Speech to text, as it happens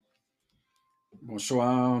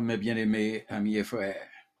Bonsoir, mes bien-aimés amis et frères.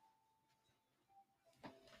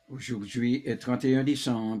 Aujourd'hui est 31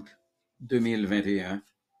 décembre 2021.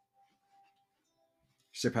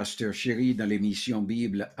 C'est Pasteur Chéri dans l'émission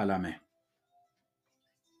Bible à la main.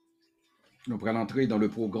 Nous allons entrer dans le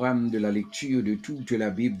programme de la lecture de toute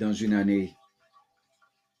la Bible dans une année.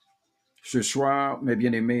 Ce soir, mes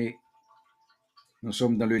bien-aimés, nous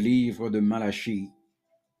sommes dans le livre de Malachie.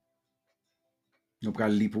 Nous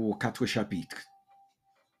allons lire pour 4 chapitres.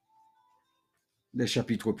 Les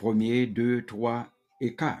chapitres 1er, 2, 3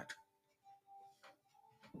 et 4.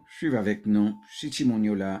 Suivez avec nous, si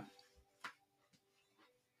Timonio là,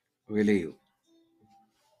 reléo.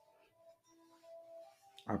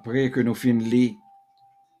 Après que nous finissons de lire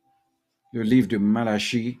le livre de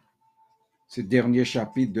Malachie, ce dernier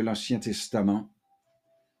chapitre de l'Ancien Testament,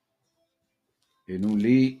 et nous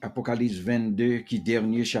lisons Apocalypse 22, qui est le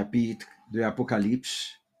dernier chapitre de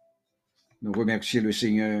l'Apocalypse, nous remercions le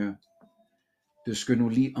Seigneur de ce que nous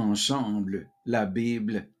lisons ensemble la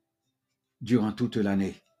Bible durant toute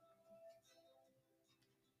l'année.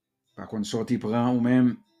 Par contre, sorti prend ou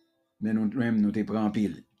même, mais nous-mêmes, nous te prenons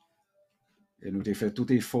pile. Et nous te fait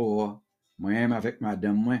tout effort, moi-même avec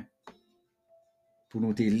madame, moi, pour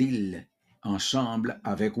nous te lire ensemble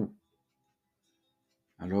avec vous.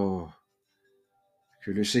 Alors, que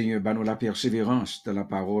le Seigneur bat nous la persévérance de la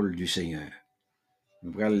parole du Seigneur.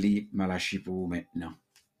 Nous allons lire Malachie pour vous maintenant.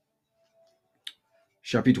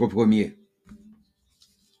 Chapitre 1er.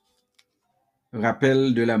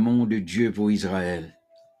 Rappel de l'amour de Dieu pour Israël.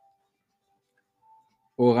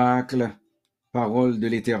 Oracle, parole de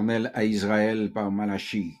l'Éternel à Israël par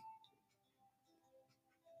Malachie.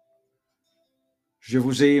 Je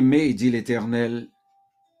vous ai aimé, dit l'Éternel,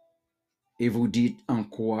 et vous dites en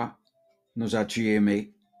quoi nous as-tu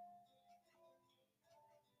aimés?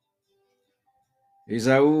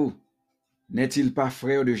 Ésaü n'est-il pas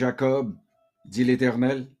frère de Jacob, dit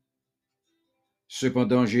l'Éternel?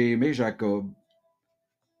 Cependant j'ai aimé Jacob,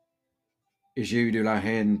 et j'ai eu de la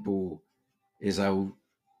haine pour Ésaü.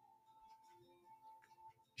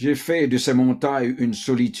 J'ai fait de ces montagnes une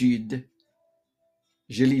solitude,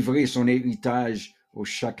 j'ai livré son héritage aux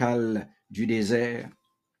chacals du désert.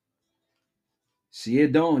 Si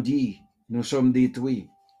Édom dit, nous sommes détruits,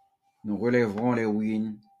 nous relèverons les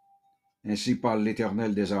ruines, ainsi parle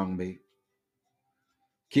l'Éternel des armées.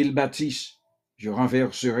 Qu'ils bâtissent, je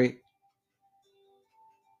renverserai,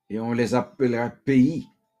 et on les appellera pays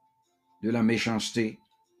de la méchanceté,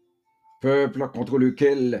 peuple contre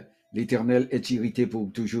lequel l'Éternel est irrité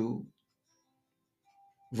pour toujours.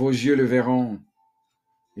 Vos yeux le verront,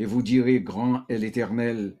 et vous direz, grand est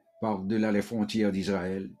l'Éternel par-delà les frontières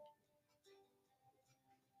d'Israël.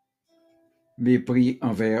 Mépris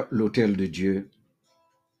envers l'autel de Dieu.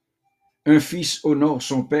 Un fils honore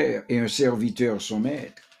son père et un serviteur son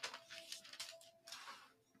maître.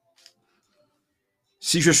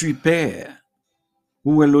 Si je suis père,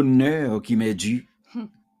 où est l'honneur qui m'est dû?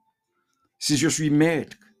 Si je suis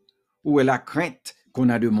maître, où est la crainte qu'on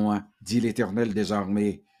a de moi, dit l'Éternel des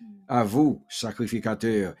armées? À vous,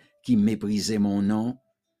 sacrificateurs, qui méprisez mon nom,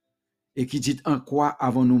 et qui dites en quoi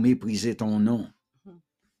avons-nous méprisé ton nom?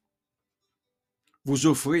 Vous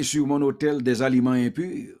offrez sur mon autel des aliments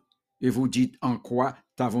impurs, et vous dites en quoi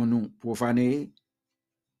t'avons-nous profané?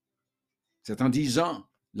 C'est en disant,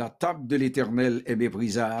 la table de l'Éternel est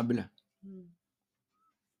méprisable.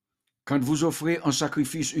 Quand vous offrez en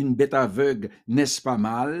sacrifice une bête aveugle, n'est-ce pas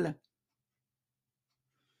mal?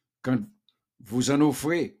 Quand vous en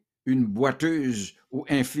offrez une boiteuse ou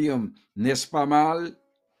infirme, n'est-ce pas mal?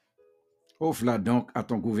 Offre-la donc à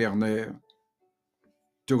ton gouverneur.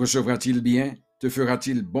 Te recevra-t-il bien? Te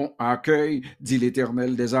fera-t-il bon accueil? Dit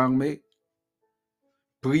l'Éternel des armées.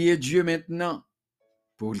 Priez Dieu maintenant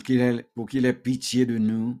pour qu'il ait pitié de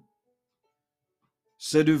nous.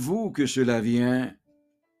 C'est de vous que cela vient.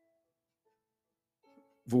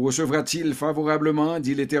 Vous recevra-t-il favorablement?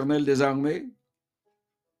 Dit l'Éternel des armées.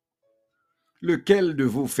 Lequel de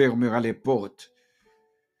vous fermera les portes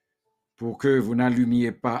pour que vous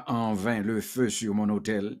n'allumiez pas en vain le feu sur mon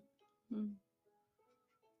autel?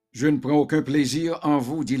 Je ne prends aucun plaisir en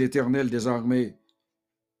vous, dit l'Éternel des armées,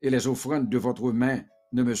 et les offrandes de votre main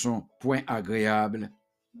ne me sont point agréables.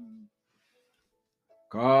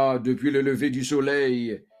 Car depuis le lever du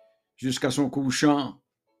soleil jusqu'à son couchant,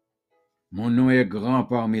 mon nom est grand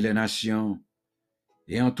parmi les nations,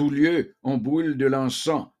 et en tout lieu on brûle de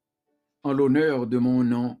l'encens en l'honneur de mon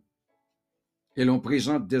nom, et l'on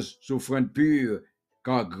présente des offrandes pures,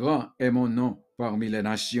 car grand est mon nom parmi les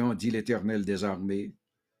nations, dit l'Éternel des armées.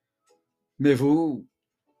 Mais vous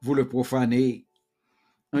le profanez,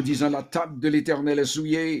 en disant la table de l'Éternel est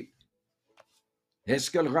souillée.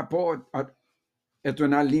 Est-ce que le rapport est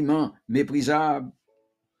un aliment méprisable?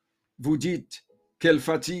 Vous dites, quelle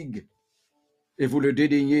fatigue, et vous le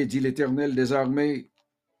dédaignez, dit l'Éternel des armées.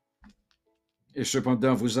 Et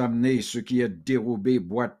cependant vous amenez ce qui est dérobé,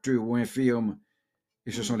 boiteux ou infirme,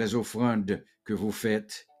 et ce sont les offrandes que vous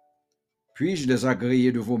faites. Puis-je les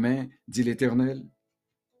agréer de vos mains, dit l'Éternel?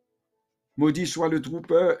 Maudit soit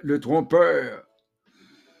le trompeur,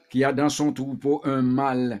 qui a dans son troupeau un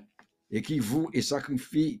mâle, et qui voue et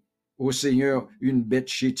sacrifie au Seigneur une bête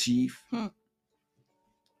chétive.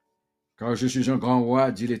 Car je suis un grand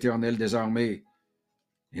roi, dit l'Éternel des armées,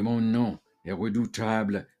 et mon nom est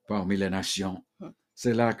redoutable parmi les nations.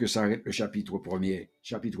 C'est là que s'arrête le chapitre 1er.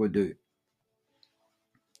 Chapitre 2.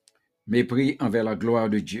 Mépris envers la gloire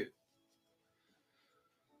de Dieu.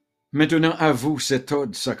 Maintenant, à vous, cet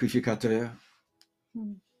ordre sacrificateur.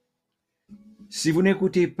 Si vous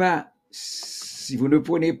n'écoutez pas, si vous ne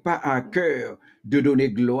prenez pas à cœur de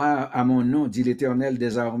donner gloire à mon nom, dit l'Éternel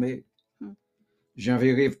des armées,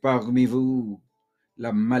 j'enverrai parmi vous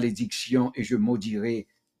la malédiction et je maudirai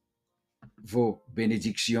vos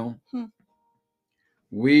bénédictions.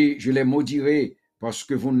 Oui, je les maudirai parce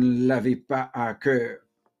que vous ne l'avez pas à cœur.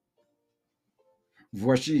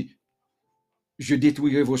 Voici, je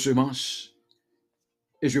détruirai vos semences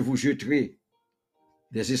et je vous jeterai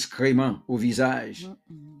des excréments au visage,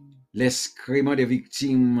 l'excrément des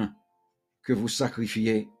victimes que vous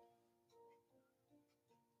sacrifiez,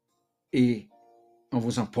 et on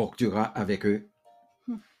vous emportera avec eux.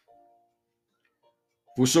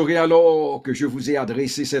 Vous saurez alors que je vous ai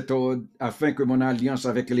adressé cet ordre afin que mon alliance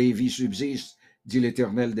avec Lévi subsiste, dit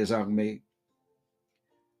l'Éternel des armées.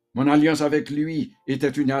 Mon alliance avec lui était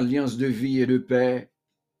une alliance de vie et de paix,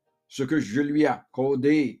 ce que je lui ai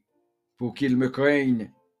accordé pour qu'il me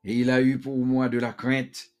craigne, et il a eu pour moi de la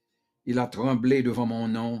crainte. Il a tremblé devant mon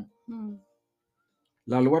nom.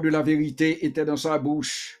 La loi de la vérité était dans sa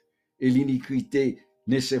bouche, et l'iniquité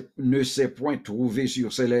ne s'est point trouvée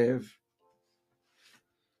sur ses lèvres.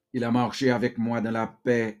 Il a marché avec moi dans la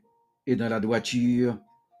paix et dans la droiture,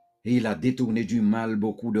 et il a détourné du mal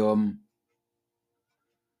beaucoup d'hommes.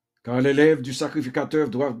 Car les lèvres du sacrificateur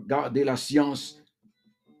doivent garder la science,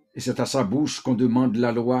 et c'est à sa bouche qu'on demande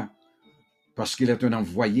la loi, parce qu'il est un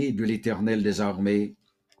envoyé de l'Éternel des armées.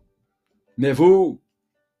 Mais vous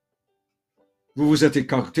vous êtes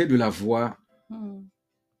écarté de la voie.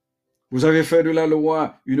 Vous avez fait de la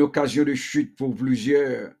loi une occasion de chute pour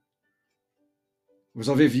plusieurs. Vous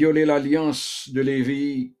avez violé l'alliance de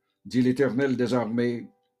Lévi, dit l'Éternel des armées.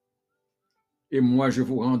 Et moi je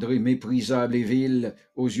vous rendrai méprisable et vil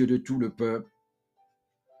aux yeux de tout le peuple,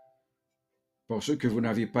 parce que vous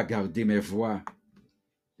n'avez pas gardé mes voies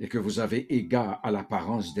et que vous avez égard à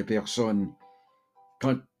l'apparence des personnes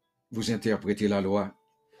quand vous interprétez la loi.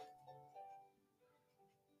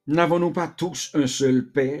 N'avons-nous pas tous un seul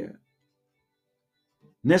Père?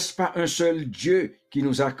 N'est-ce pas un seul Dieu qui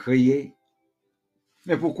nous a créés?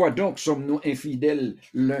 Mais pourquoi donc sommes-nous infidèles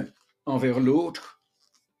l'un envers l'autre?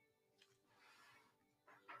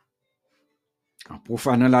 En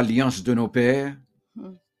profanant l'alliance de nos pères,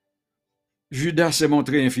 Judas s'est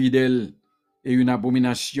montré infidèle et une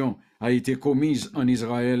abomination a été commise en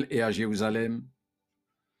Israël et à Jérusalem.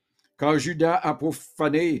 Car Judas a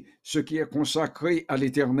profané ce qui est consacré à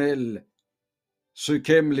l'Éternel, ce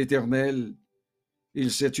qu'aime l'Éternel. Il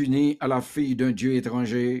s'est uni à la fille d'un Dieu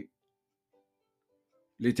étranger.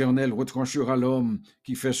 L'Éternel retranchera l'homme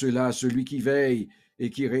qui fait cela à celui qui veille et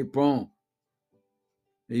qui répond,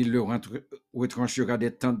 et il le retranchera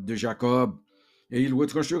des tentes de Jacob, et il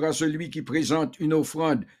retranchera celui qui présente une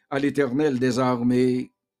offrande à l'Éternel des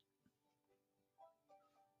armées.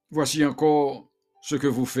 Voici encore ce que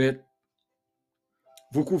vous faites.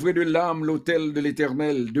 Vous couvrez de larmes l'autel de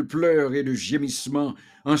l'Éternel, de pleurs et de gémissements,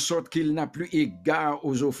 en sorte qu'il n'a plus égard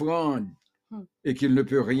aux offrandes et qu'il ne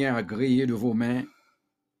peut rien agréer de vos mains.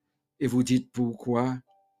 Et vous dites pourquoi?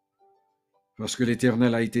 Parce que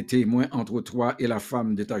l'Éternel a été témoin entre toi et la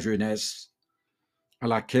femme de ta jeunesse, à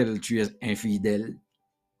laquelle tu es infidèle.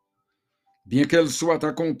 Bien qu'elle soit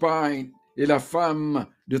ta compagne et la femme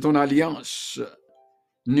de ton alliance,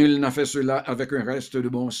 nul n'a fait cela avec un reste de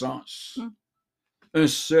bon sens. Un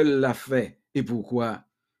seul l'a fait. Et pourquoi?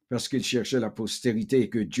 Parce qu'il cherchait la postérité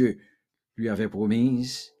que Dieu lui avait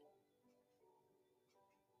promise.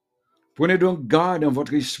 Prenez donc garde en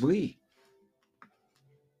votre esprit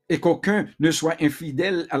et qu'aucun ne soit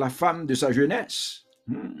infidèle à la femme de sa jeunesse.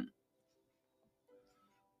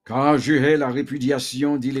 Car je hais la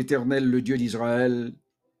répudiation, dit l'Éternel, le Dieu d'Israël,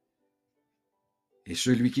 et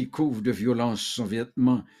celui qui couvre de violence son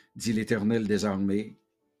vêtement, dit l'Éternel des armées.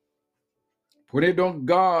 Prenez donc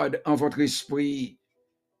garde en votre esprit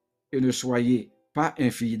et ne soyez pas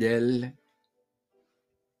infidèles.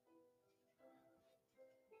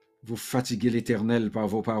 Vous fatiguez l'Éternel par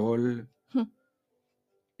vos paroles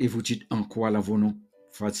et vous dites en quoi l'avons-nous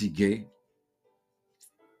fatigué?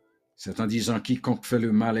 C'est en disant quiconque fait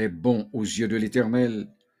le mal est bon aux yeux de l'Éternel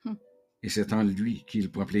et c'est en lui qu'il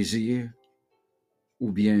prend plaisir.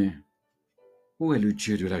 Ou bien, où est le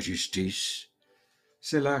Dieu de la justice?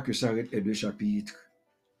 C'est là que s'arrêtent les deux chapitres,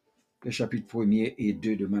 les chapitres 1er et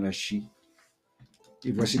 2 de Malachie.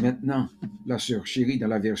 Et voici maintenant la sœur chérie dans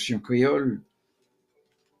la version créole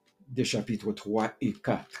des chapitres 3 et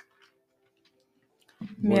 4.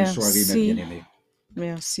 Bonne soirée, mes bien-aimés.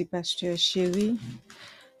 Merci, pasteur chéri.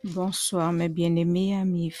 Bonsoir, mes bien-aimés,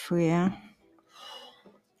 amis et frères.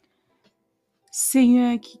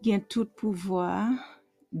 Seigneur qui gagne tout pouvoir,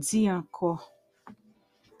 dit encore,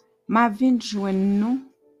 ma vin joindre nous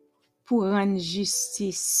pour rendre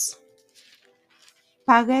justice.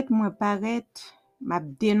 Paraître, m'a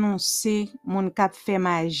dénoncé mon k'ap fait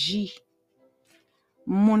magie,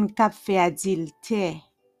 mon k'ap fait adultère,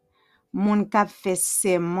 mon k'ap fait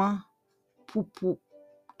serment pour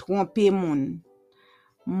tromper mon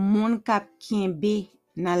k'ap kembe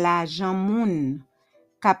dans l'argent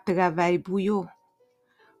k'ap travail pour yo,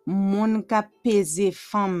 mon k'ap pese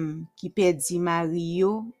femme qui perdi mari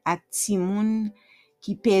yo ak ti moun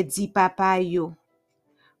qui perdi papa yo,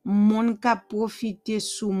 mon k'ap profite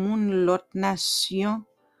sou moun lot nation,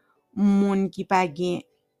 moun qui pa gen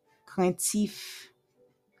craintif.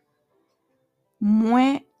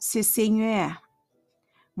 Moi c'est Seigneur,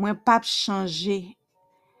 moi pas changer.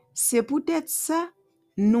 C'est peut-être ça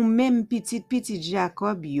nous même petit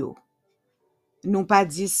Jacob yo, nous pas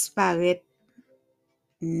disparaître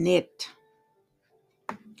net.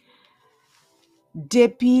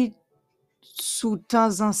 Depuis sous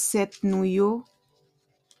temps ancêtre nous yo,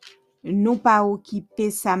 nous pas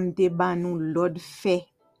occupé ça m'te ban nous l'autre fait.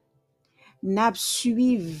 N'a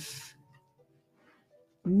suivre,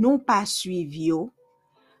 nous pas suivre yo,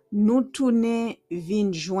 nous tourner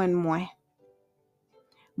vinn joindre moi.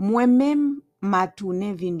 Moi-même m'a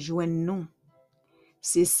tourné vinn joindre nous.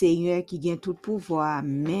 C'est Seigneur qui gagne tout pouvoir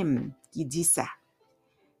même qui dit ça.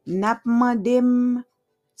 N'a mandem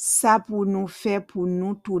ça pour nous faire pour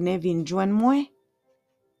nous tourner vinn joindre moi.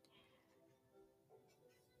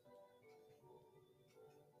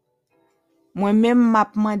 Moi-même m'a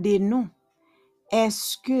demandé non.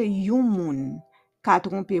 Est-ce que yon moun ka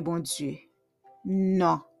trompé bon Dieu?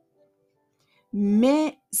 Non.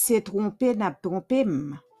 Mais c'est trompé n'a trompé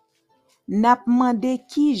m. N'a demandé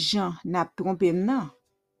qui Jean n'a trompé non.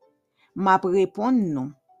 M'a répondre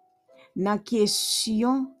non. Nan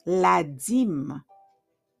question la dîme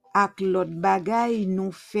ak l'autre bagay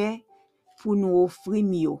nous fait pour nous offrir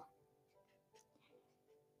yo.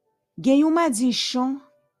 Gen yon madichon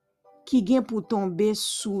qui gen pour tomber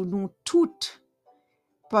sous nous toutes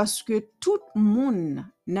parce que tout moun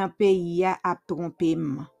nan pays a trompé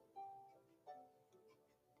m.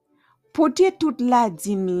 Pote toute la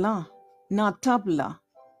dîme lan nan temple lan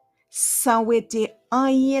sans wete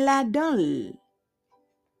anye la dan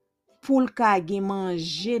pour ka gen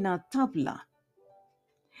manger dans temple lan.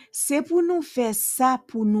 C'est pour nous faire ça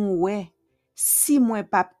pour nous ouais si moi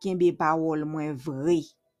pap kenbe parole moi vrai.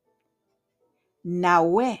 Na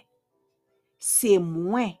ouais c'est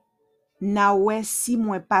moi. Na ouais si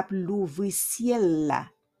moi pap l'ouvri ciel là.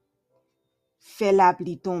 Fait la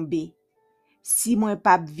pluie tomber. Si moi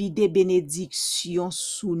pap vide bénédiction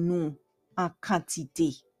sous nous en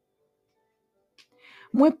quantité.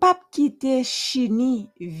 Moi pap quitter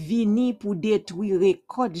chini vini pour détruire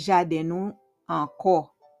récolte jardin nous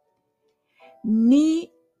encore.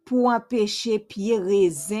 Ni pour empêcher pied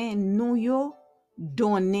raisin nous yo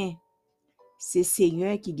donner. C'est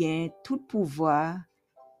Seigneur qui gagne tout pouvoir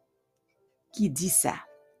qui dit ça.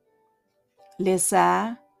 Laisse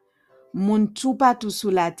ça, moun tout partout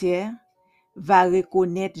sur la terre va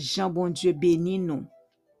reconnaître Jean bon Dieu béni nous.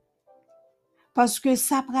 Parce que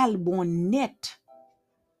ça pral bon net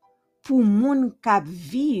pour moun k'ap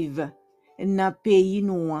vive dans pays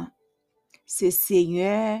nous. C'est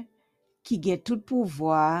Seigneur qui gagne tout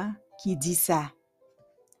pouvoir qui dit ça.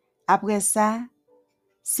 Après ça,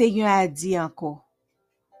 Seigneur a dit encore,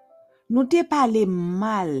 nous te parlé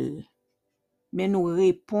mal, mais nous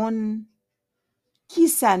répondons, qui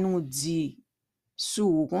ça nous dit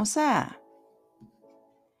sous comme ça?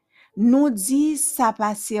 Nous dit ça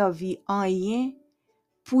pas servi en rien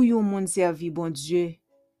pour yon moun servi bon Dieu.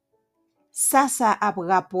 Ça a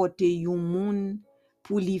rapporté yon moun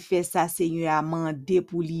pour lui faire ça Seigneur a mandé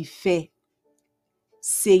pour lui faire.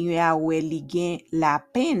 Seigneur wè li gen la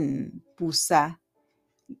pen pou sa,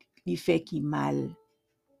 li fè ki mal.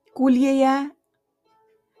 Koulye ya,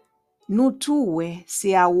 nou tou wè,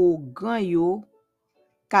 se arrogant yo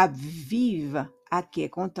kap viv ak ke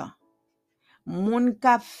kontan. Moun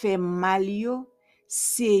kap fè mal yo,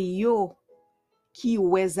 se yo ki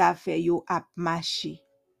wè zafè yo ap mache.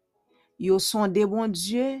 Yo son de bon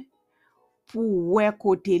Dieu pou wè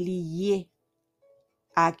kote li ye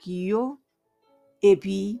ak yo,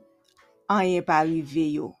 epi anye pa rive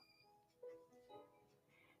yo.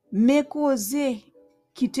 Me koze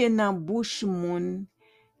ki te nan bouche moun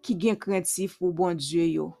ki gen krentif pou bon Dieu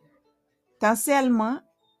yo. Tan selman,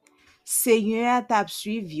 Seigneur tap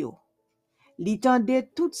suiv yo. Li tande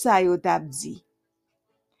tout sa yo tap di.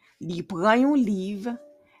 Li pran yon liv,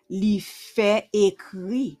 li fè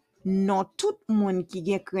ekri non tout moun ki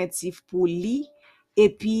gen krentif pou li,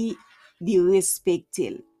 epi li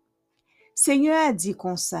respekte l. Seigneur a di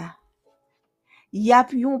kon sa,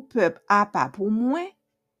 yap yon peuple apa pou mwen,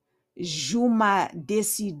 jou ma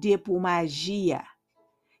deside pou ma jiya.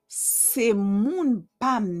 Se moun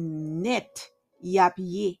pam net yap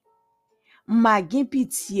ye. Ma gen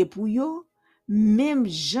pitiye pou yo, même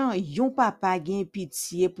jan yon papa gen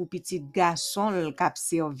pitiye pou petit garçon l kap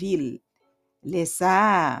servil. Le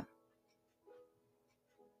sa,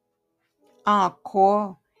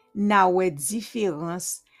 encore na wè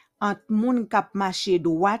différence ant moun kap mache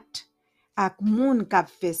droit ak moun kap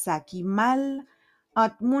fè sa ki mal,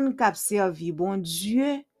 ant moun kap servi bon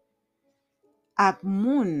Dieu ak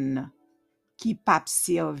moun ki pap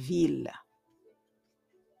servil.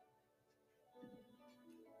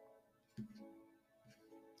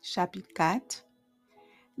 Chapitre 4.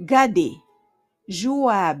 Gade, jou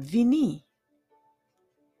ap vini,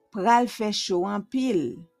 pral fè chaud en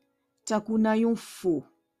pile, tankou nan yon fou.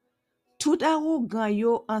 Tout arrogant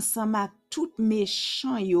yo ansam ak tout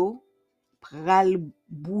méchant yo, pral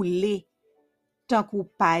boule, tankou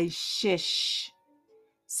paille chèche.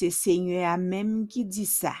 Se Seigneur a même ki di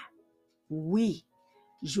sa. Oui,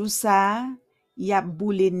 jou sa, yap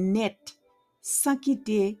boule net, sans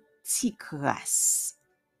kite ti kras.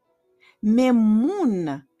 Men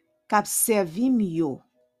moun kap servim yo,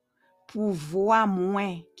 pou vwa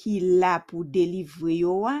mwen ki la pou delivre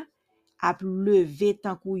yo ap leve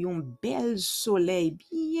tankou yon bel soleil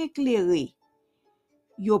bien éclairé.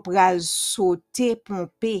 Yo pral sote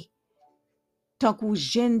pompe, tankou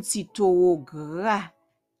jen ti toro gras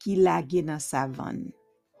ki lage nan savan.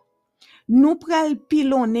 Nou pral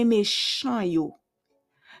pilone méchant yo.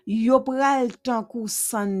 Yo pral tankou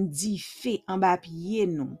sandi fe en ba piye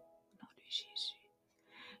nou.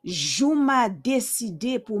 Jou ma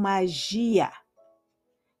deside pou ma jiya.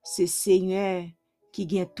 Se Seigneur ki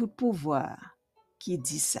gen tout pouvoir ki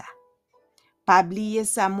di sa. Pa bliye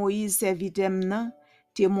sa Moïse servitem nan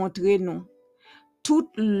te montre nou. Tout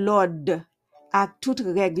l'ordre ak tout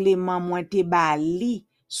règlement mwen te bali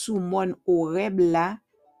sou mon Horeb la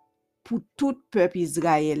pou tout peuple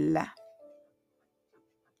Israël la.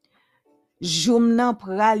 Joum nan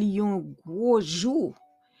pral yon gros jour.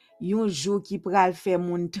 Yon jour qui pral fè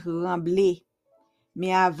moun tremble.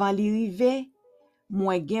 Mais avant li rive,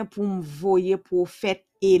 mwen gen pou m'voye prophète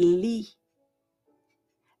Eli.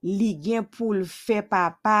 Li gen pou l'fè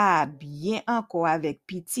papa bien encore avec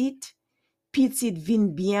petite, petite vin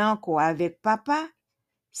bien encore avec papa.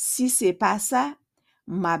 Si c'est pas ça,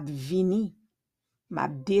 m'ap vini,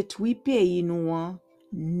 m'ap détruit pays nou an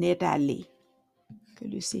net ale. Que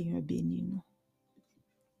le Seigneur bénisse nous.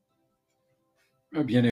 Bien